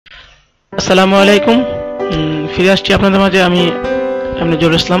আসসালামু আলাইকুম। ফিরে আসছি আপনাদের মাঝে আমি এমডি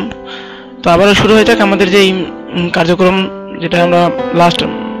জহিরুল ইসলাম। তো আবারও শুরু হয়ে যাক আমাদের যেই কার্যক্রম, যেটা আমরা লাস্ট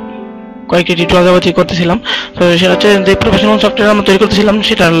কয়েকটি টিউটোরিয়াল যাবতীয় করতেছিলাম। তো সেটা হচ্ছে যে প্রফেশনাল সফটওয়্যার আমরা তৈরি করতেছিলাম,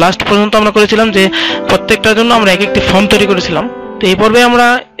 সেটা লাস্ট পর্যন্ত আমরা করেছিলাম যে প্রত্যেকটার জন্য আমরা এক একটি ফর্ম তৈরি করেছিলাম। তো এই পর্বে আমরা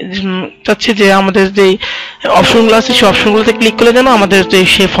চাচ্ছি যে আমাদের যেই অপশনগুলো আছে সেই অপশনগুলোতে ক্লিক করলে যেন আমাদের যে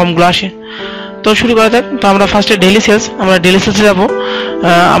সেই ফর্মগুলো আসে। তো শুরু করা যাক। তো আমরা ফার্স্টে ডেইলি সেলস, আমরা ডেইলি সেলসে যাব।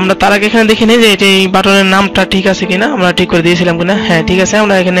 আমরা তার আগে এখানে দেখে নিই যে এই বাটনের নামটা ঠিক আছে কিনা, আমরা ঠিক করে দিয়েছিলাম কিনা। হ্যাঁ, ঠিক আছে।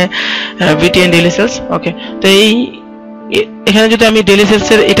 আমরা এখানে বিটিএন ডেইলি সেলস, ওকে। তো এখানে যদি আমি ডেইলি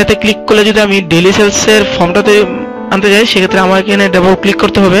সেলসের এটাতে ক্লিক করলে যদি আমি ডেইলি সেলসের ফর্মটাতে আনতে যাই, সেক্ষেত্রে আমার এখানে ডাবল ক্লিক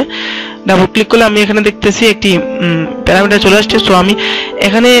করতে হবে। ডাবল ক্লিক করলে আমি এখানে দেখতেছি একটি প্যারামিটার চলে আসছে। সো আমি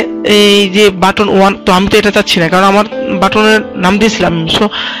এখানে এই যে বাটন 1, তো আমি তো এটা চাচ্ছি না, কারণ আমার বাটনের নাম দিয়েছিলাম। সো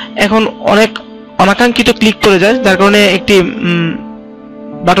এখন অনেক অনাকাঙ্ক্ষিত ক্লিক করে যায়, যার কারণে একটি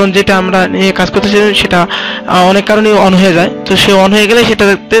বাটন যেটা আমরা নিয়ে কাজ করতেছি সেটা অনেক কারণে অন হয়ে যায়। তো সে অন হয়ে গেলে সেটা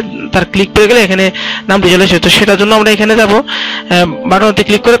দেখতে তার ক্লিক করে গেলে এখানে নামটি চলে আসে। তো সেটার জন্য আমরা এখানে যাব, বাটনতে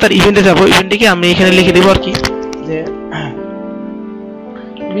ক্লিক করে তার ইভেন্টে যাব। ইভেন্টটিকে আমি এখানে লিখে দেবো আর কি, যে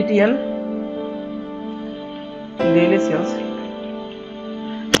বিটিএন ডেইলি সেলস।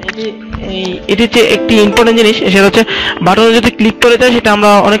 এটি হচ্ছে একটি ইম্পর্টেন্ট জিনিস, সেটা হচ্ছে বাটনে যদি ক্লিক করে যায় সেটা আমরা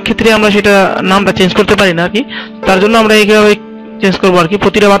অনেক ক্ষেত্রে আমরা সেটা নামটা চেঞ্জ করতে পারি না আর কি। তার জন্য আমরা এইভাবে চেঞ্জ করবো আর কি।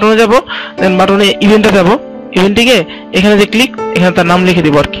 প্রতিটা বাটনে যাব, দেন বাটনে ইভেন্টে যাব, ইভেন্টটিকে এখানে যে ক্লিক, এখানে তার নাম লিখে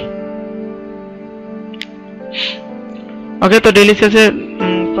দেবো আর কি। ওকে, তো ডেইলি সেলসে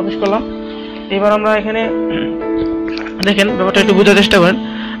প্রবেশ করলাম। এবার আমরা এখানে দেখেন, ব্যাপারটা একটু বোঝার চেষ্টা করেন।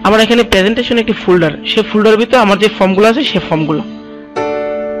 আমার এখানে প্রেজেন্টেশন একটি ফোল্ডার, সেই ফোল্ডারের ভিতরে আমার যে ফর্মগুলো আছে সেই ফর্মগুলো,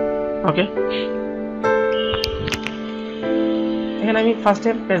 ওকে। এখানে আমি ফার্স্টে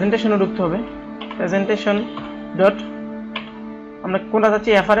প্রেজেন্টেশনে ঢুকতে হবে। প্রেজেন্টেশন ডট, আমরা কোনটা যাচ্ছি,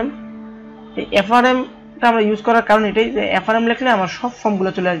 এফআরএম। এই এফআরএমটা আমরা ইউজ করার কারণ এটাই যে এফআরএম লিখলে আমার সব ফর্মগুলো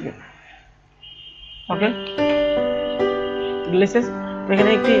চলে আসবে, ওকে। লিসেস, এখানে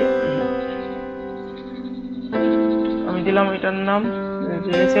একটি আমি দিলাম, এটার নাম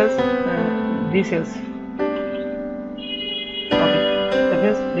daily sales D sales, okay.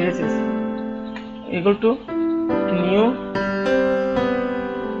 That daily sales equal to new,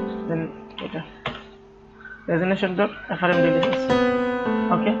 দেন এটা presentation dot FRM daily sales,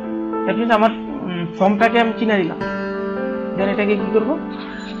 okay. That means আমার ফর্মটাকে আমি চিনে দিলাম। দেন এটাকে কি করব,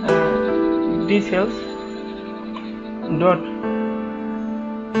 ডি সেলস ডট,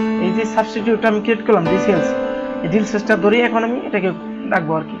 এই যে সাবস্টিটিউটটা আমি ক্রিয়েট করলাম ডি সেলস, এই ডি সেলসটা ধরে এখন আমি এটাকে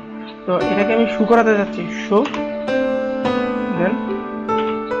রাখবো আর কি। তো এটাকে আমি শো করাতে যাচ্ছি, শো, দেন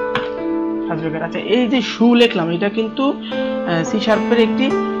সাবজেক্ট। আচ্ছা, এই যে শো লিখলাম, এটা কিন্তু সি শার্পের একটি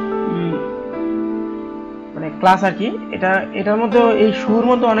মানে ক্লাস আর কি। এটার মধ্যে এই শুর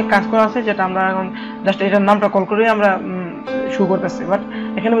মধ্যে অনেক কাজ করা আছে, যেটা আমরা এখন জাস্ট এটার নামটা কল করে আমরা শো করতেছি। বাট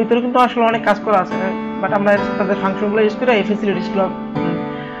এখানে ভিতরে কিন্তু আসলে অনেক কাজ করা আছে, বাট আমরা তাদের ফাংশনগুলো ইউজ করে এই ফ্যাসিলিটিসগুলো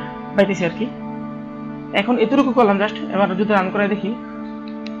পাইতেছি আর কি। এখন এতটুকু করলাম জাস্ট। এবার যদি রান করে দেখি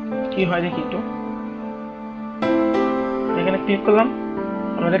কি হয়, দেখি একটু। এখানে ক্লিক করলাম,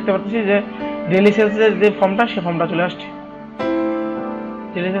 আমরা দেখতে পাচ্ছি যে ডেইলি সেলসের যে ফর্মটা, সে ফর্মটা চলে আসছে।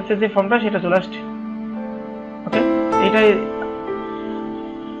 ডেইলি সেলসের যে ফর্মটা সেটা চলে আসছে, ওকে। এটাই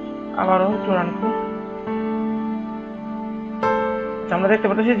আবারও একটু রান করি। আমরা দেখতে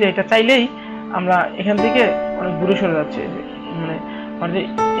পাচ্ছি যে এটা চাইলেই আমরা এখান থেকে অনেক দূরে সরে যাচ্ছে, মানে যে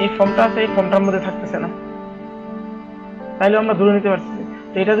এই ফর্মটা আছে এই ফর্মটার মধ্যে থাকতেছে না, তাইলে আমরা দূরে নিতে পারছি।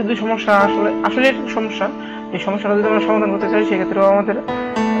 তো এটা যদি সমস্যা, আসলে এটা সমস্যা, এই সমস্যাটা যদি আমরা সমাধান করতে চাই, সেক্ষেত্রেও আমাদের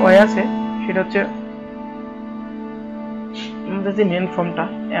ওয়ে আছে। সেটা হচ্ছে আমাদের যে মেন ফর্মটা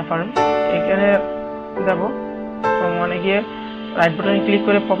এফআরএম, এখানে যাব, ফর্ম ওয়ানে গিয়ে রাইট বাটনে ক্লিক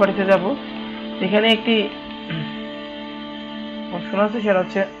করে প্রপার্টিতে যাব। এখানে একটি অপশন আছে, সেটা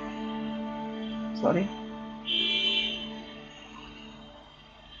হচ্ছে সরি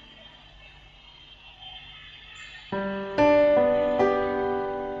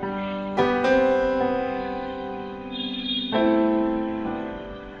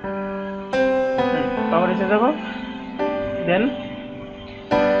প্রপার্টিতে যাব, দেন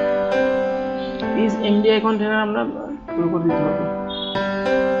ইজ এমডিআই কন্টেনার আমরা শুরু করে দিতে হবে।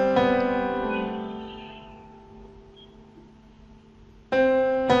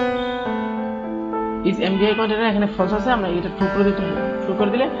 ইজ এমডিআই কন্টেনার এখানে ফলস আছে, আমরা এটা ট্রু করে দিতে হবে। ট্রু করে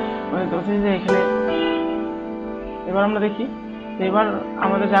দিলে যে এখানে এবার আমরা দেখি। তো এবার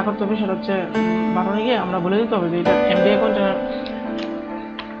আমাদের যা করতে হবে সেটা হচ্ছে বাটনে গিয়ে আমরা বলে দিতে হবে যে এটা MDI container,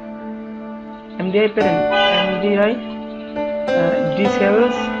 MDI parent, MDI D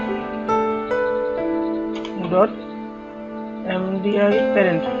sales dot MDI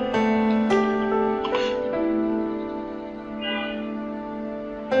parent,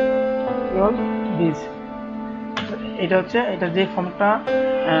 all these. এটা হচ্ছে এটা যে ফর্মটা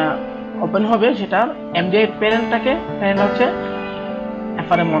ওপেন হবে সেটার এমডিআই প্যারেন্ট হচ্ছে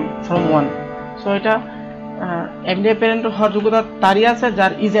FRM1 from 1. সো এটা এমডিআই প্যারেন্ট হওয়ার যোগ্যতা তারই আছে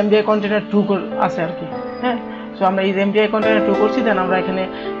যার ইজ এমডিআই কন্টেনার 2 আছে আর কি। হ্যাঁ, সো আমরা ইজ এমডিআই কন্টেনার 2 করছি, দেন আমরা এখানে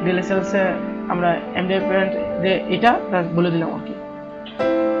ডিএলএসএলস এ আমরা এমডিআই প্যারেন্ট যে এটা বলে দিলাম আর কি।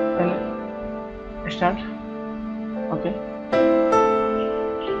 Then start. ওকে,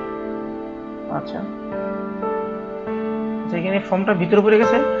 আচ্ছা যেখানে ফর্মটা ভিতরে পড়ে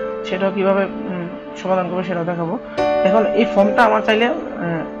গেছে সেটাও কিভাবে সমাধান করবো সেটাও দেখাবো। এখন এই ফর্মটা আমার চাইলে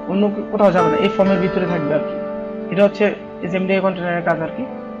অন্য কোথাও যাবে না, এই ফর্মের ভিতরে থাকবে আর কি। এটা হচ্ছে এমডিআই কন্টেনারের কাজ আর কি।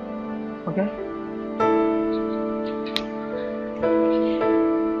 ওকে,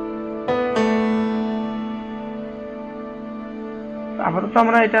 আপাতত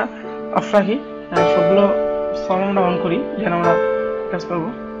আমরা এটা অফ রাখি, সবগুলো ফর্ম আমরা অন করি যেন আমরা কাজ করবো।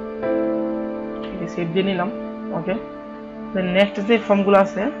 সেভ দিয়ে নিলাম। ওকে, নেক্সট যে ফর্মগুলো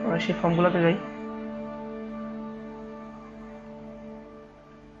আছে সেই ফর্মগুলোতে যাই।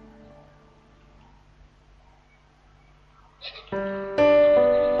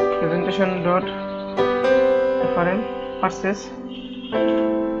 presentation.frm purchase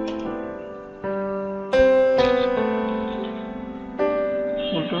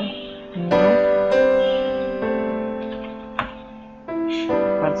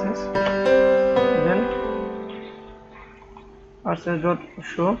purchase, then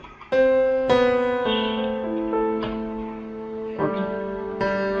purchase.show. Okay,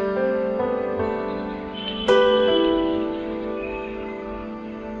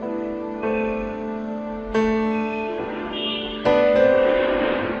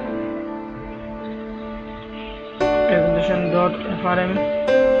 presentation.frm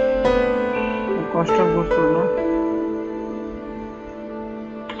cost of goods sold, no?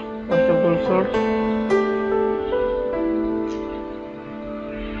 Cost of goods sold,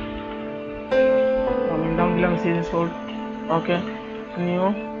 down below series sold. Okay, new.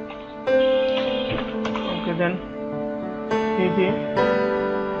 Okay, then PB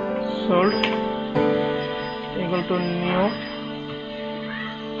sold equal to new.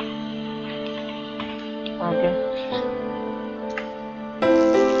 Okay,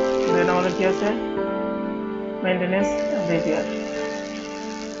 then আমাদের কি আছে maintenance repair.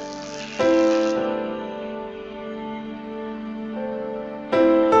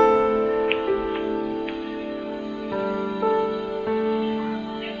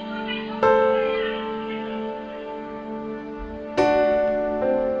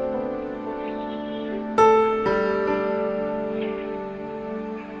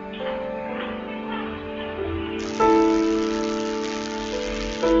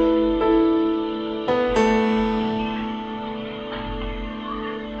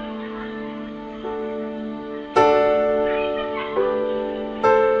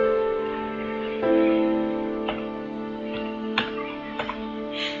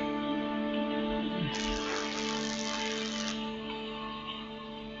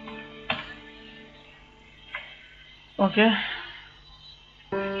 ওকে,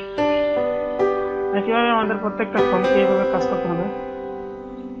 একইভাবে আমাদের প্রত্যেকটা ফর্মকে এইভাবে কাজ করতে হবে।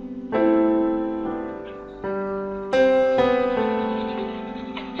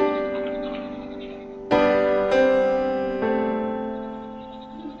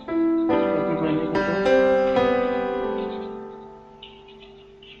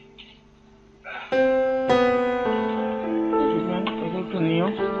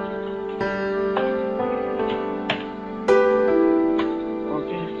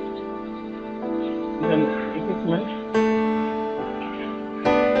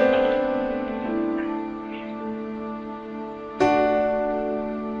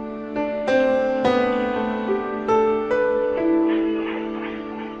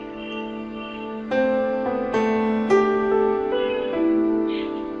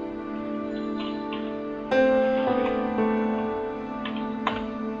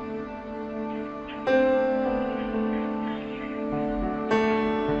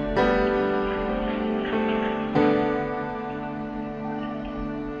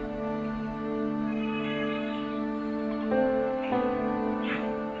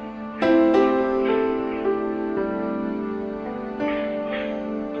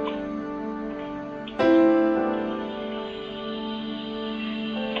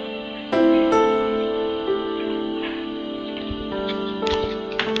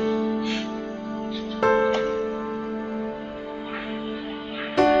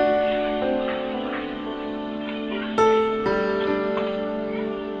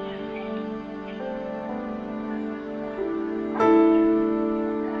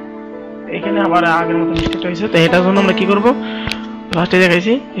 এখানে আবার আগের মতো মিস্টেক হয়েছে, তো এটার জন্য আমরা কি করব, লাস্টে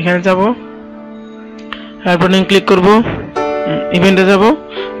দেখাইছি, এখানে যাব, হেয়ার বাটন ক্লিক করব, ইভেন্টে যাব,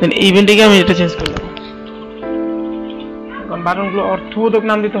 দেন ইভেন্টে গিয়ে আমি এটা চেঞ্জ করে দেব। এখন বাটনগুলো অর্থবোধক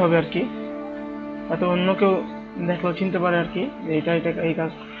নাম দিতে হবে আর কি, যাতে অন্য কেউ দেখলেও চিনতে পারে আর কি যে এটা এটা এই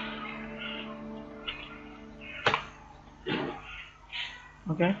কাজ।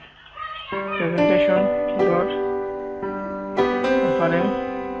 ওকে, presentation dot FRM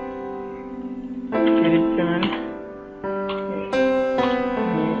credit payment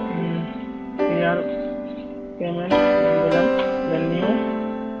clear payment দিলাম, then new,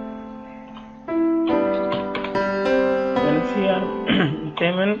 then clear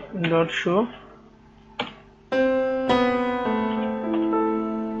payment dot show,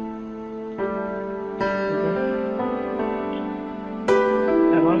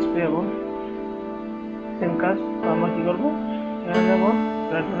 accounts payable, same কাজ। তো আমরা কি করব, এখানে যাব,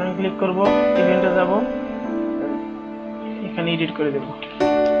 রাইট বাটন ক্লিক করব, ইভেন্টে যাব, এখানে এডিট করে দেব,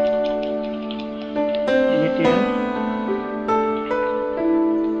 ETL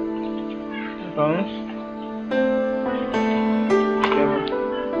accounts payable,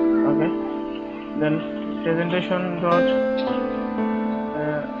 okay, then presentation dot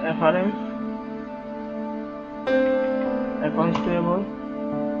FRM accounts payable,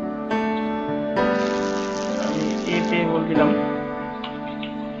 আমি A payable দিলাম,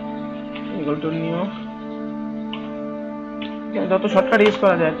 equal to new, যত শর্টকাট ইউজ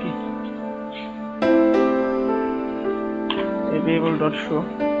করা যায় আর কি, A payable dot show,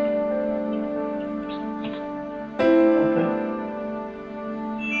 okay,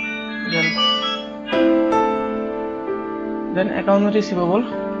 then account receivable,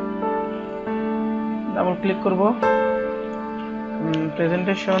 double click করব,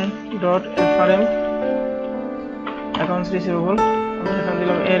 presentation dot FRM accounts receivable, আমি এখানে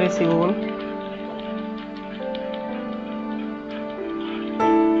দিলাম A receivable,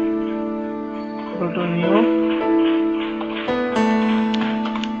 equal to new,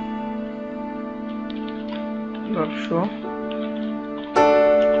 dot show,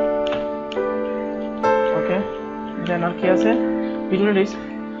 ওকে, দেন আর কি আছে, utilities,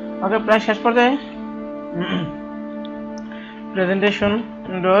 ওকে, প্রায় শেষ পর্যায়ে, presentation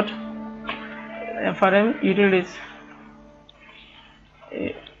dot FRM utilities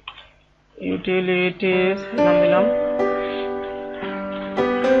নাম দিলাম,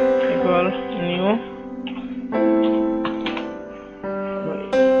 equal new,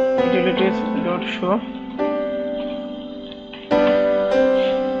 utilities dot show,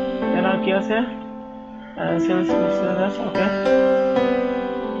 দেন আর কি আছে, sales miscellaneous, ওকে,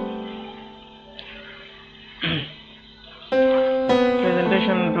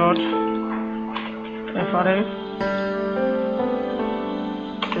 presentation dot FRM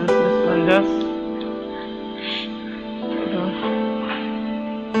sales miscellaneous,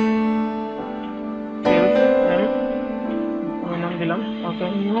 sales আমি নাম দিলাম, ওকে,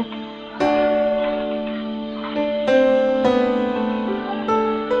 নিউ,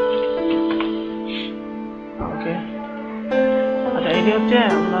 ওকে। আচ্ছা, এটি হচ্ছে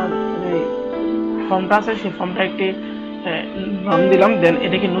আমরা যে ফর্মটা আছে সেই ফর্মটা একটি নাম দিলাম, দেন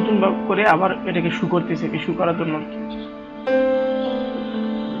এটাকে নতুন করে আবার এটাকে শু করতেছে, শু করার জন্য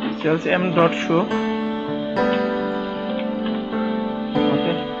sales m dot show,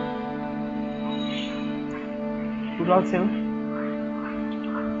 ওকে, total sale,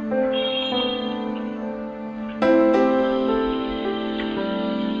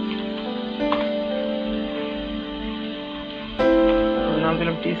 নাম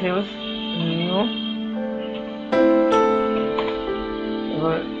দিলাম T sales, new,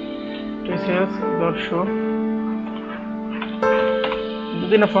 এবার T sales dot show,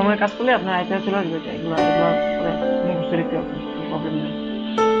 যদি না ফর্মের কাজ করলে আপনার আইতে চলে আসবে, এগুলো মুখস্থ লিখতে হবে, প্রবলেম নেই।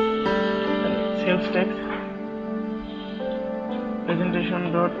 Sales tax, presentation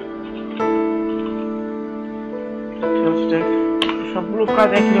dot sales tax, সবগুলো কাজ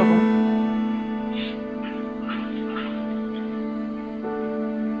একই রকম,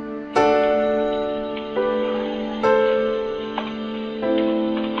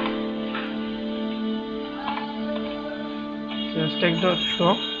 sales tax dot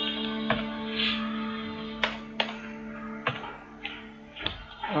show,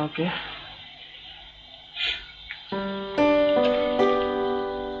 okay,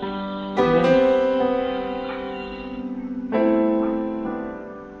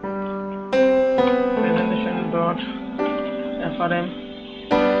 presentation dot FRM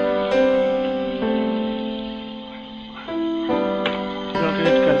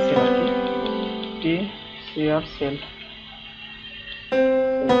calculate करते हैं कि T CR cell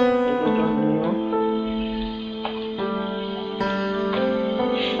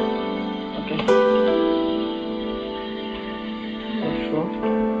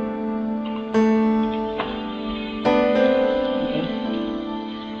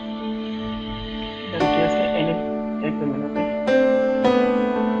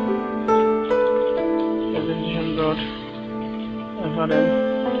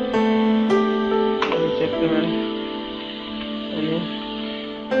check payment any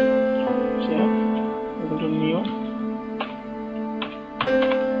check go to new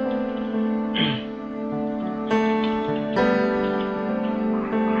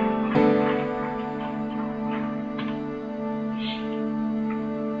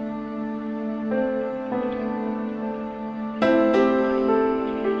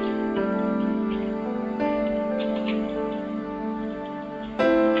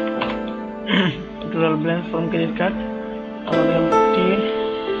total balance from credit card আমাদের টি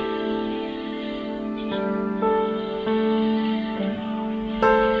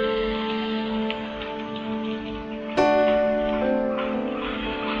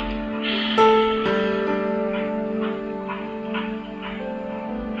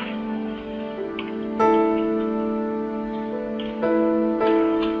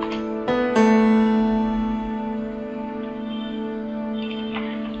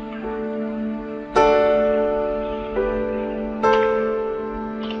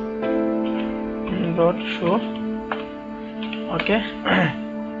dot show okay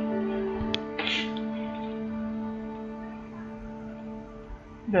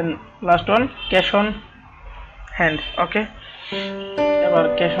then last one cash on hand okay এবার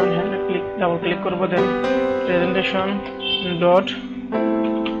cash on hand click double click করব then presentation dot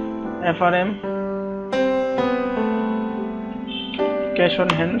frm cash on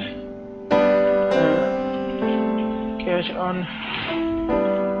hand cash on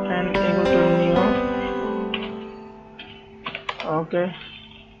hand equal to new okay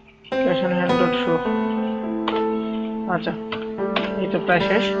cash on hand dot show আচ্ছা এটা প্রায়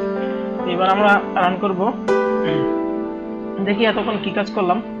শেষ এবার আমরা run করব দেখি এতক্ষণ কি কাজ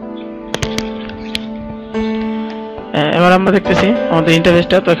করলাম এবার আমরা দেখতেছি আমাদের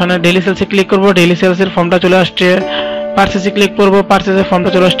ইন্টারফেসটা তো এখানে ডেইলি সেলসে ক্লিক করব ডেইলি সেলসের ফর্মটা চলে আসছে পারচেজে ক্লিক করব পারচেজের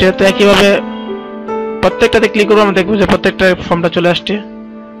ফর্মটা চলে আসছে তো একই ভাবে প্রত্যেকটাতে ক্লিক করব আমরা দেখব যে প্রত্যেকটা ফর্মটা চলে আসছে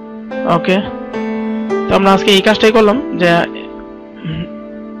ওকে তো আমরা আজকে এই কাজটাই করলাম যে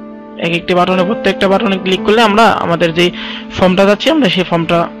এক একটি বাটনে প্রত্যেকটা বাটনে ক্লিক করলে আমরা আমাদের যে ফর্মটা যাচ্ছে আমরা সেই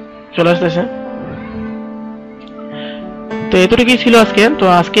ফর্মটা চলে আসতেছে তো এতটুকুই ছিল আজকে তো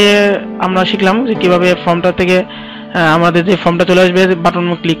আজকে আমরা শিখলাম যে কিভাবে ফর্মটা থেকে আমাদের যে ফর্মটা চলে আসবে বাটন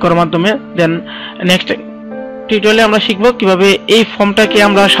ক্লিক করার মাধ্যমে দেন নেক্সট টিউটোরিয়ালে আমরা শিখব কিভাবে এই ফর্মটাকে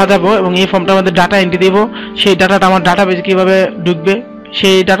আমরা সাজাবো এবং এই ফর্মটা আমাদের ডাটা এন্ট্রি দেব সেই ডাটাটা আমার ডাটাবেসে কিভাবে ঢুকবে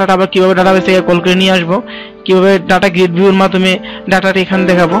সেই ডাটাটা আবার কিভাবে ডাটাবেস থেকে কল করে নিয়ে আসবো কিভাবে ডাটা গ্রিড ভিউর মাধ্যমে ডাটাটা এখানে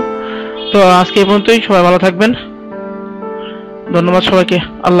দেখাবো তো আজকে এই পর্যন্তই সবাই ভালো থাকবেন ধন্যবাদ সবাইকে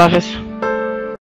আল্লাহ হাফেজ